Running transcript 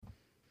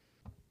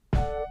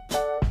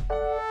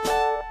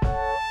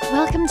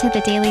Welcome to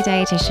the Daily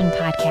Dietitian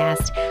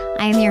Podcast.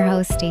 I am your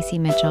host, Stacey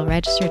Mitchell,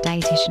 registered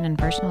dietitian and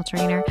personal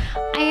trainer.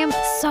 I am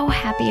so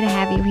happy to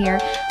have you here.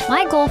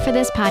 My goal for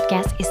this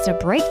podcast is to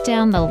break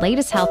down the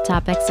latest health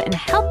topics and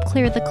help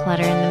clear the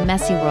clutter in the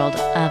messy world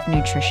of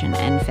nutrition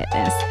and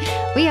fitness.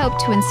 We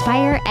hope to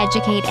inspire,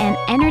 educate, and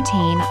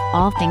entertain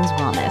all things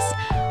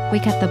wellness. We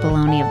cut the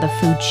baloney of the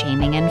food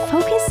shaming and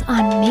focus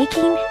on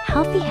making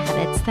healthy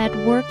habits that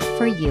work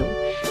for you.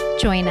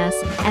 Join us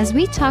as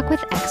we talk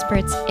with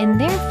experts in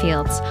their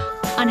fields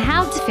on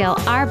how to feel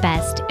our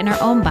best in our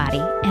own body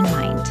and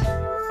mind.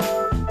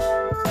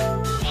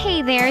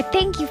 Hey there,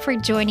 thank you for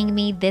joining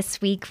me this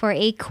week for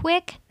a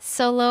quick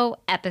solo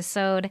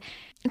episode.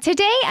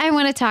 Today, I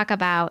want to talk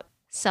about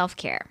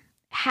self-care.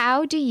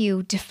 How do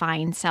you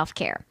define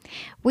self-care?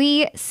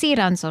 We see it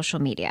on social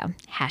media.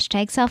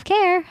 Hashtag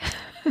self-care.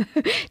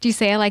 Do you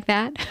say it like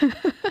that?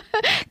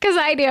 Because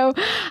I do.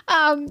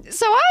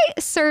 So I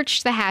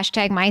searched the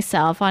hashtag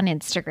myself on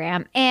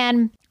Instagram,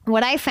 and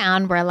what I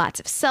found were lots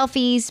of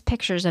selfies,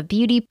 pictures of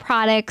beauty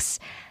products,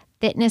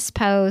 fitness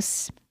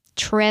posts,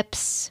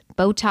 trips,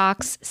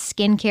 Botox,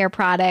 skincare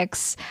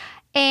products.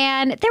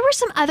 And there were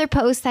some other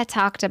posts that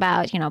talked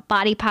about,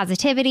 body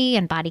positivity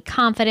and body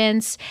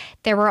confidence.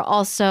 There were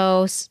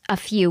also a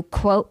few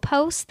quote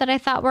posts that I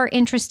thought were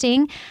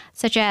interesting,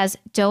 such as,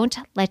 "Don't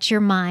let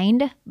your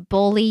mind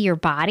bully your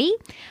body."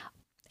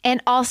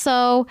 And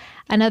also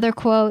another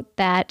quote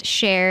that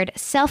shared,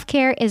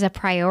 "Self-care is a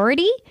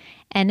priority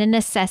and a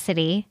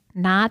necessity,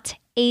 not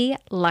a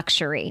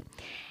luxury."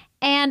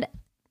 And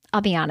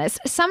I'll be honest,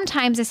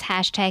 sometimes this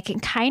hashtag can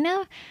kind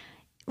of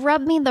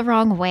rub me the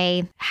wrong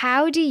way.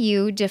 How do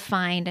you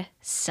define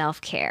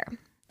self-care?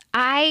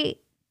 I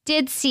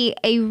did see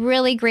a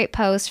really great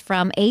post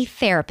from a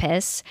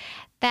therapist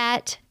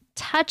that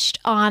touched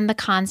on the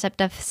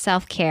concept of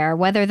self-care,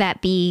 whether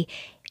that be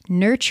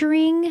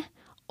nurturing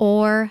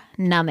or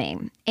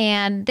numbing.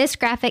 And this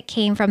graphic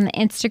came from the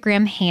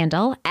Instagram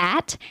handle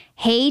at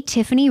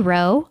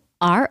HeyTiffanyRoe,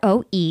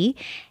 ROE.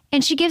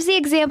 And she gives the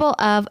example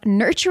of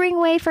nurturing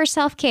way for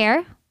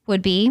self-care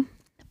would be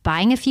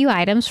buying a few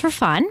items for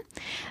fun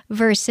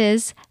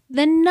versus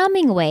the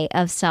numbing way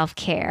of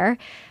self-care,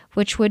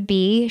 which would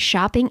be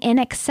shopping in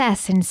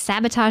excess and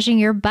sabotaging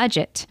your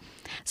budget.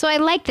 So I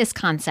like this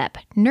concept,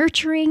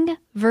 nurturing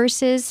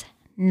versus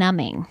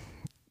numbing.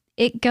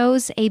 It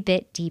goes a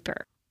bit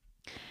deeper.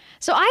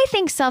 So I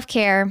think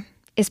self-care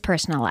is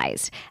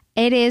personalized.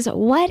 It is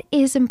what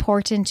is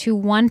important to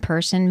one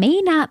person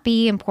may not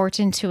be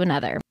important to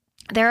another.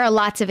 There are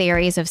lots of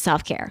areas of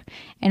self-care,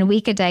 and we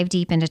could dive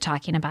deep into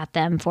talking about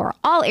them for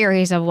all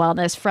areas of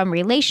wellness, from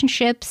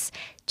relationships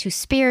to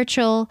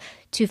spiritual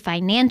to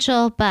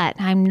financial, but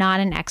I'm not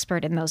an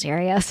expert in those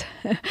areas.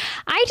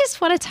 I just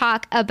want to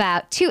talk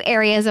about two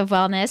areas of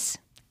wellness,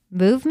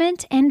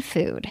 movement and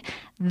food.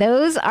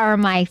 Those are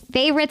my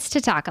favorites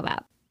to talk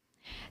about.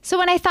 So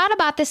when I thought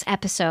about this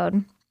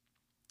episode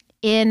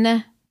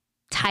in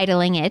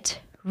titling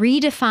it,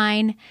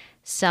 Redefine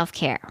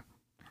Self-Care,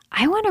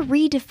 I want to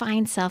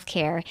redefine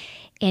self-care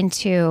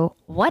into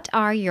what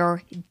are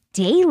your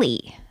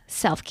daily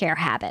self-care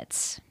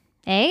habits?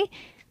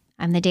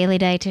 I'm the daily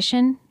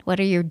dietitian. What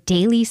are your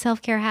daily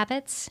self-care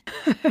habits?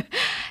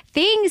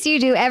 Things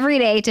you do every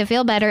day to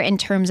feel better in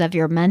terms of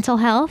your mental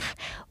health,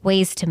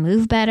 ways to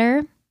move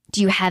better. Do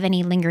you have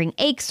any lingering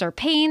aches or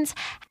pains?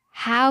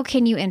 How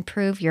can you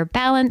improve your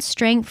balance,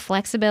 strength,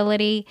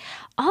 flexibility?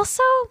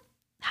 Also,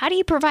 how do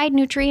you provide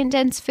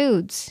nutrient-dense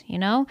foods?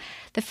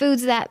 The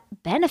foods that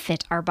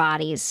benefit our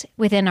bodies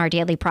within our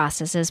daily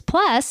processes,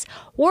 plus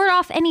ward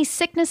off any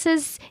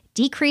sicknesses,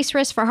 decrease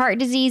risk for heart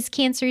disease,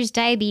 cancers,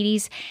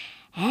 diabetes,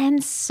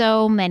 and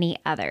so many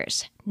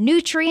others.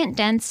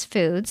 Nutrient-dense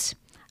foods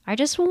are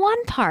just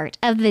one part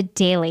of the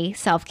daily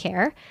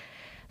self-care.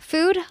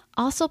 Food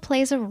also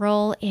plays a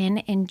role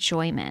in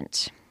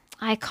enjoyment.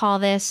 I call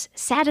this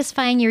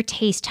satisfying your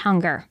taste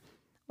hunger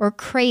or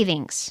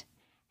cravings.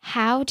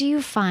 How do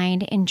you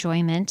find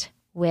enjoyment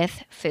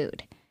with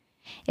food?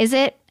 Is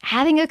it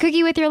having a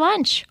cookie with your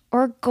lunch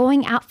or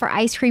going out for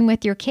ice cream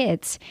with your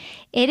kids?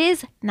 It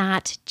is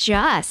not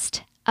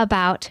just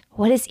about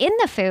what is in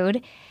the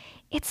food.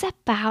 It's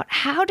about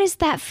how does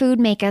that food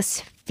make us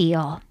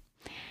feel?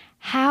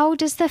 How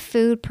does the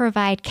food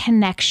provide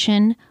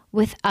connection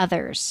with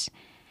others?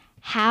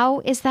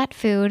 How is that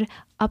food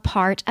a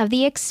part of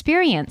the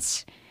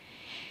experience?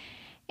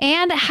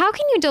 And how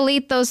can you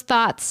delete those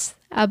thoughts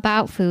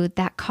about food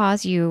that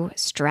cause you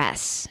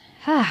stress?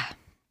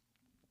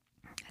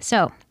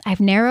 So I've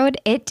narrowed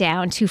it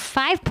down to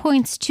 5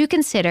 points to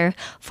consider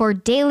for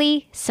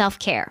daily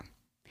self-care.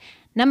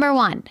 Number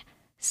 1,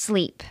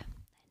 sleep.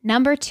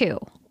 Number 2,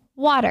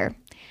 water.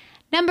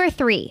 Number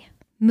 3,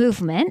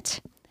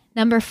 movement.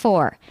 Number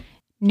 4,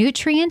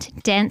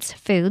 nutrient-dense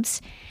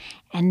foods.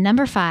 And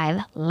number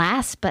 5,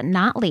 last but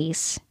not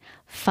least,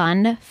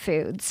 fun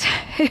foods.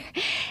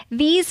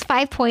 These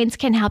 5 points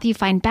can help you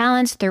find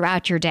balance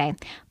throughout your day,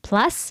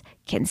 plus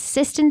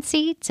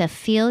consistency to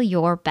feel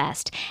your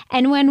best.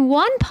 And when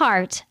one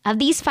part of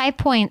these 5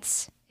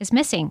 points is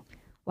missing,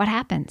 what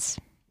happens?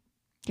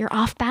 You're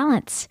off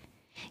balance.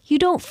 You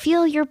don't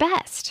feel your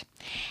best.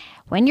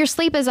 When your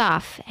sleep is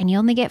off and you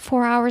only get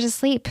 4 hours of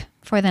sleep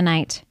for the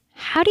night,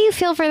 how do you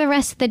feel for the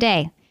rest of the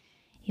day?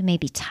 You may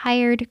be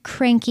tired,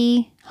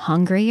 cranky,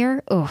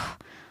 hungrier. Oh,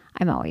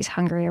 I'm always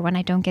hungrier when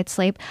I don't get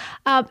sleep.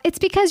 It's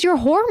because your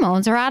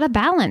hormones are out of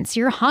balance.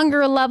 Your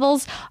hunger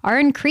levels are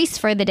increased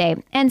for the day.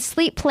 And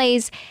sleep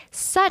plays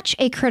such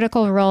a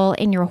critical role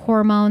in your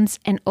hormones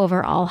and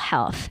overall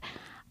health.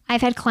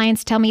 I've had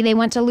clients tell me they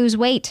want to lose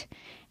weight,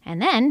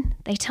 and then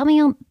they tell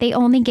me they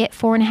only get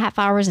 4.5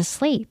 hours of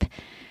sleep.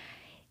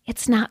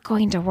 It's not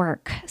going to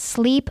work.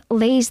 Sleep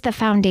lays the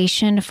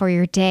foundation for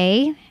your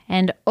day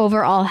and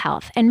overall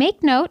health. And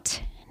make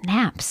note,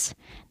 naps.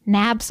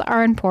 Naps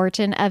are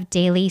important of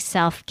daily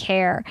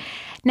self-care.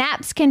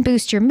 Naps can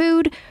boost your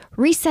mood,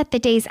 reset the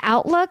day's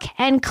outlook,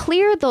 and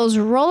clear those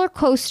roller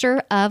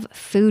coaster of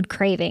food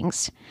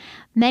cravings.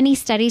 Many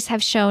studies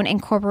have shown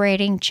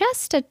incorporating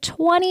just a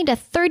 20 to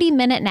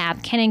 30-minute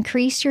nap can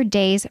increase your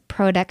day's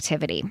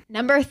productivity.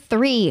 Number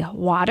 3,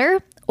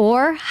 water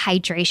or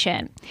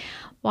hydration.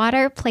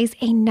 Water plays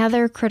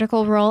another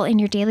critical role in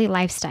your daily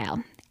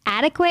lifestyle.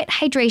 Adequate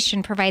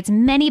hydration provides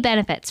many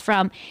benefits,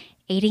 from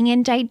aiding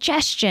in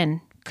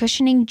digestion,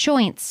 cushioning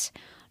joints,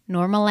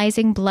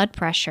 normalizing blood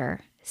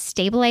pressure,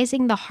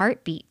 stabilizing the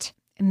heartbeat,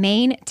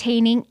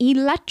 maintaining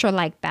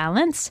electrolyte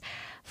balance,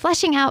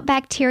 flushing out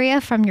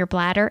bacteria from your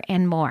bladder,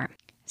 and more.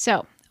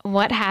 So,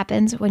 what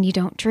happens when you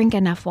don't drink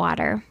enough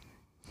water?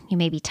 You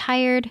may be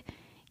tired,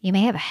 you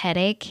may have a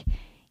headache,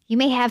 you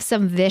may have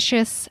some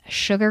vicious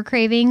sugar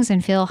cravings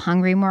and feel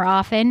hungry more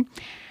often.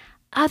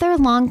 Other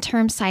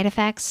long-term side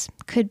effects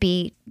could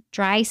be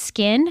dry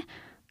skin,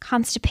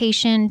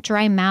 constipation,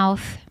 dry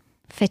mouth,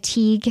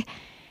 fatigue,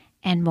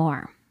 and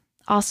more.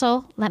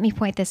 Also, let me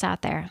point this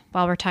out there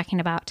while we're talking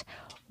about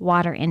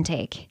water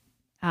intake.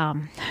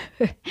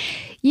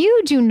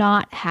 You do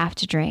not have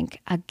to drink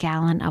a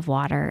gallon of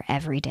water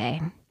every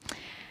day.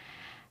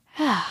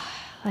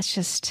 Let's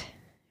just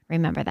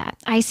remember that.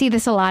 I see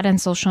this a lot on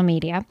social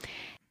media.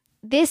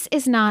 This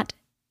is not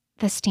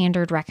the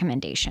standard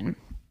recommendation.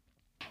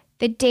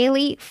 The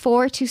daily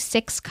 4 to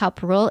 6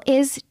 cup rule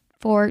is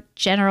for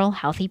general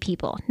healthy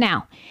people.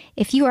 Now,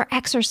 if you are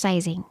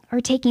exercising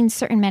or taking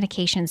certain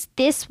medications,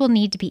 this will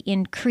need to be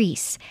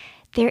increased.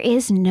 There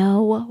is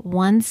no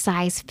one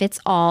size fits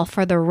all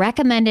for the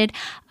recommended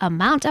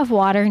amount of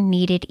water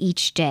needed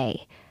each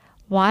day.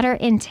 Water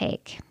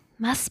intake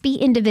must be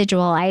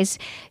individualized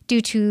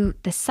due to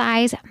the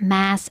size,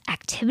 mass,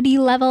 activity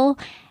level,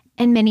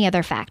 and many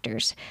other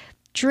factors.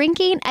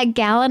 Drinking a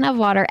gallon of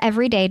water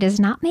every day does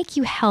not make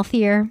you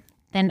healthier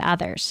than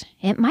others.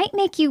 It might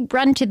make you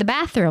run to the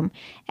bathroom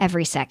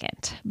every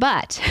second,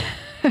 but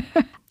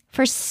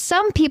for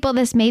some people,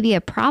 this may be a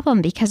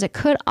problem because it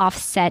could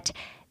offset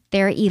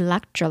their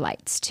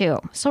electrolytes too.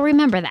 So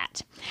remember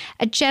that.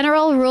 A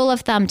general rule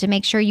of thumb to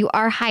make sure you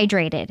are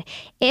hydrated: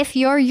 if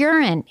your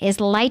urine is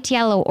light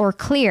yellow or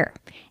clear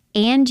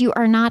and you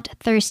are not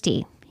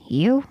thirsty,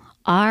 you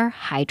are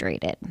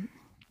hydrated.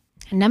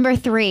 Number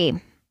 3,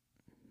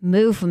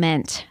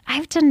 movement.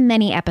 I've done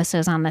many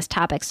episodes on this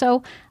topic,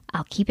 so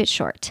I'll keep it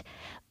short.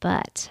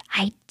 But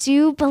I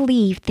do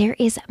believe there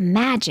is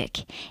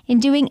magic in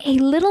doing a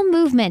little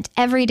movement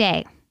every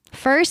day.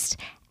 First,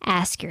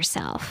 ask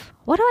yourself,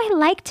 what do I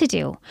like to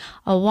do?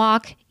 A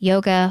walk,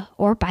 yoga,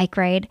 or bike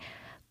ride?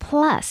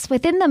 Plus,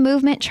 within the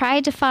movement,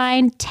 try to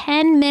find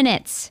 10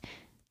 minutes,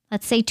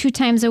 let's say 2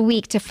 times a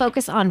week, to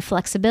focus on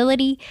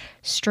flexibility,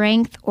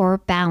 strength, or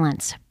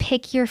balance.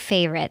 Pick your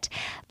favorite.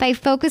 By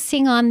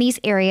focusing on these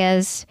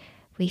areas,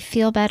 we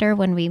feel better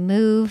when we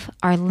move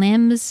our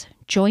limbs,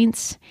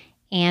 joints,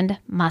 and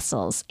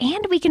muscles.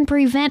 And we can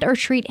prevent or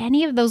treat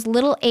any of those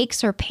little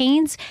aches or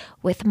pains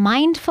with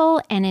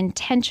mindful and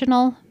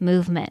intentional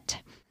movement.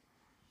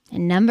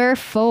 And number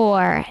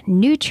 4,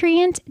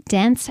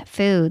 nutrient-dense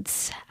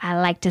foods. I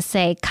like to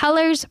say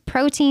colors,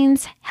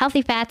 proteins,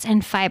 healthy fats,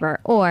 and fiber,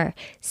 or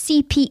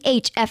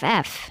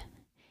CPHFF.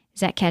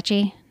 Is that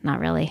catchy? Not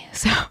really.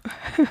 So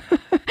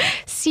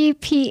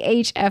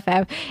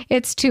CPHFF.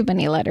 It's too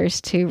many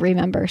letters to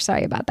remember.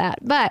 Sorry about that.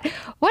 But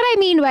what I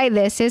mean by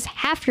this is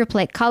half your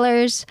plate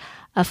colors,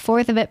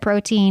 1/4 of it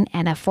protein,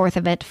 and 1/4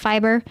 of it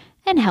fiber,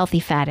 and healthy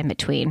fat in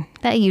between.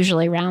 That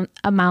usually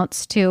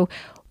amounts to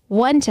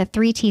 1 to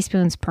 3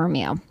 teaspoons per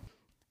meal.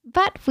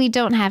 But we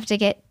don't have to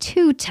get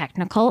too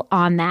technical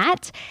on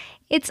that.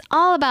 It's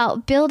all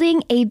about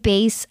building a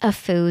base of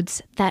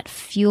foods that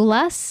fuel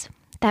us,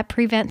 that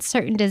prevent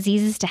certain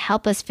diseases to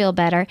help us feel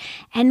better.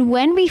 And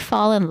when we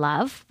fall in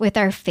love with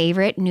our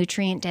favorite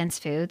nutrient-dense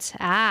foods,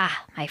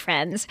 my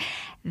friends,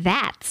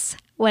 that's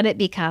when it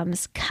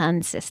becomes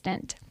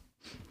consistent.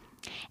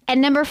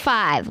 And number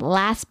 5,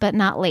 last but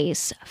not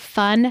least,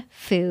 fun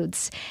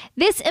foods.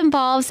 This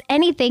involves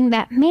anything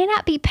that may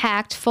not be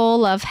packed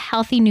full of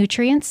healthy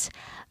nutrients,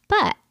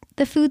 but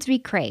the foods we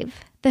crave,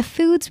 the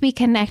foods we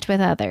connect with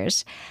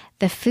others,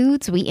 the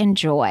foods we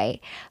enjoy.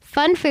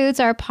 Fun foods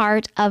are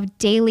part of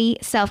daily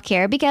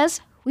self-care because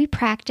we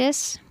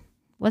practice,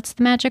 what's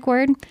the magic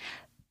word?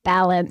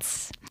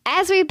 Balance.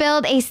 As we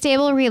build a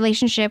stable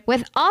relationship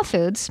with all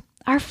foods,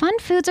 Our fun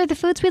foods are the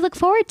foods we look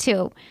forward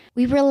to,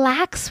 we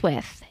relax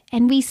with,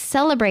 and we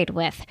celebrate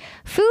with.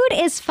 Food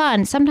is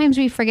fun. Sometimes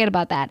we forget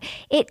about that.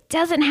 It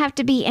doesn't have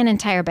to be an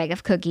entire bag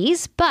of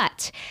cookies,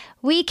 but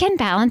we can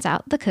balance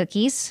out the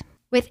cookies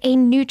with a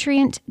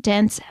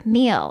nutrient-dense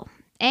meal.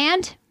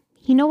 And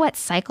you know what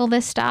cycle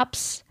this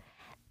stops?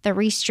 The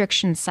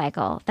restriction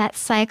cycle. That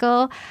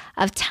cycle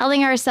of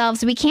telling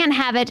ourselves we can't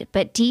have it,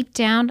 but deep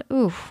down,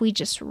 we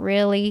just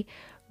really,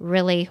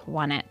 really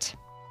want it.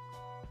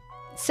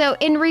 So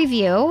in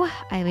review,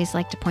 I always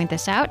like to point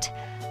this out,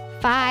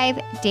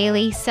 5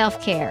 daily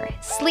self-care: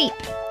 sleep,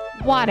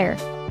 water,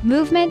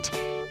 movement,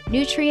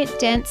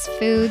 nutrient-dense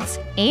foods,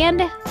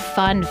 and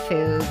fun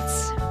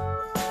foods.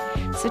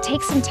 So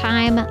take some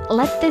time,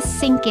 let this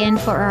sink in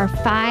for our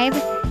 5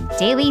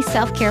 daily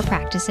self-care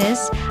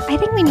practices. I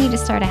think we need to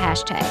start a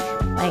hashtag,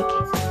 like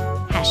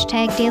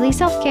 #daily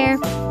self-care.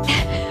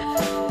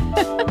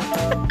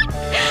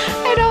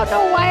 I don't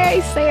know why I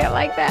say it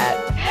like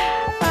that.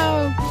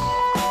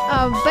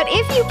 But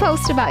if you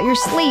post about your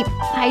sleep,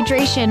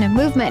 hydration,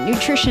 movement,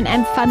 nutrition,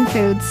 and fun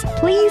foods,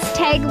 please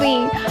tag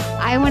me.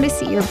 I want to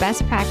see your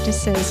best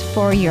practices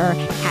for your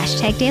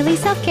 #daily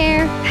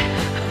self-care.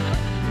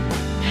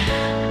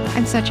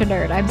 I'm such a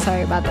nerd. I'm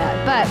sorry about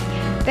that.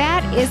 But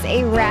that is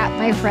a wrap,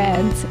 my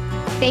friends.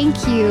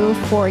 Thank you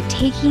for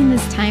taking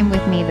this time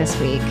with me this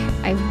week.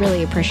 I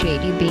really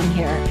appreciate you being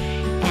here.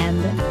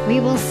 And we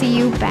will see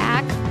you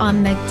back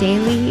on the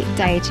Daily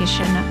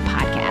Dietitian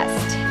Podcast.